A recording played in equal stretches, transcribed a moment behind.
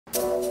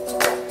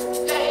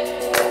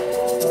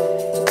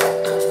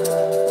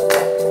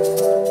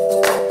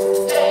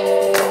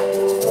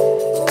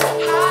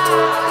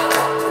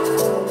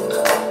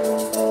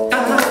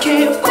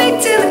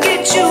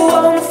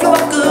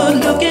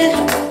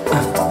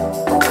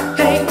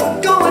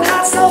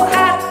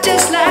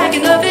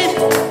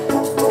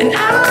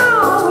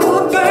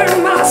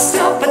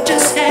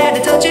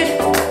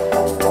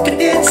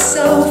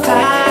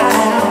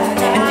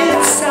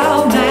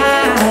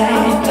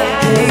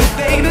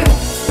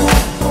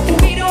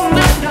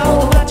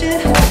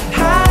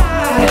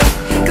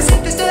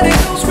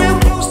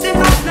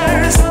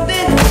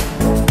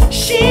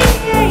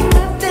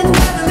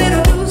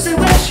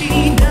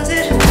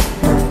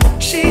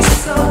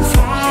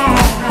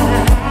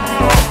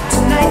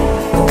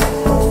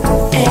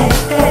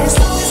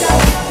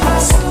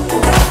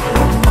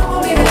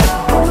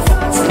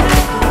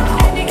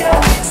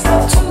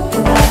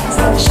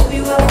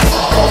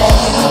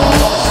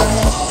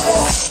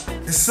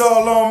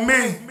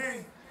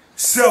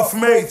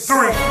self-made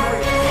 3.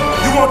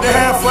 You want the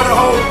half for the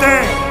whole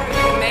thing?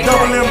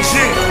 Double MG,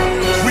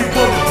 we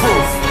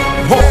bulletproof.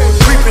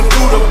 Creeping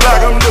through the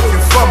block, I'm looking